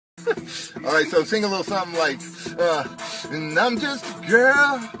All right, so sing a little something like, and I'm just a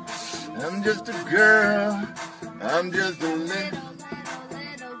girl, I'm just a girl, I'm just a little,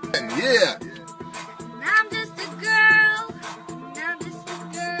 yeah. I'm just a girl, I'm just a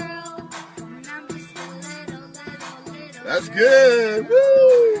girl, I'm just a little. That's good.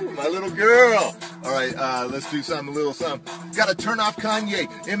 Woo! My little girl. All right, let's do something, a little something. Gotta turn off Kanye,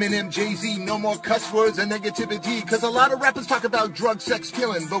 Eminem, Jay-Z, no more cuss words and negativity. Cause a lot of rappers talk about drug, sex,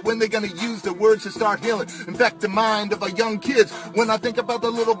 killing, but when they gonna use the words to start healing? Infect the mind of a young kid. When I think about the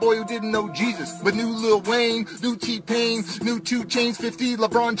little boy who didn't know Jesus, but knew Lil Wayne, knew T-Pain, knew 2 Chainz, 50,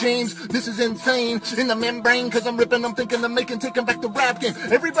 LeBron James. This is insane. In the membrane, cause I'm ripping, I'm thinking of making, taking back the rap game.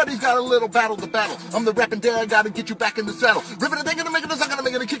 Everybody's got a little battle to battle. I'm the rapping dare, I gotta get you back in the saddle. Ripping and thinking of making this, I'm gonna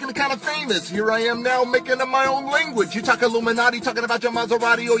make it, kicking it kind of famous. Here I am now making it my own language. You talk Illuminati, talking about your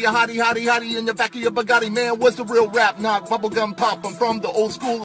Maserati or your hottie in your back of your Bugatti. Man, what's the real rap? Not bubblegum pop. I'm from the old school.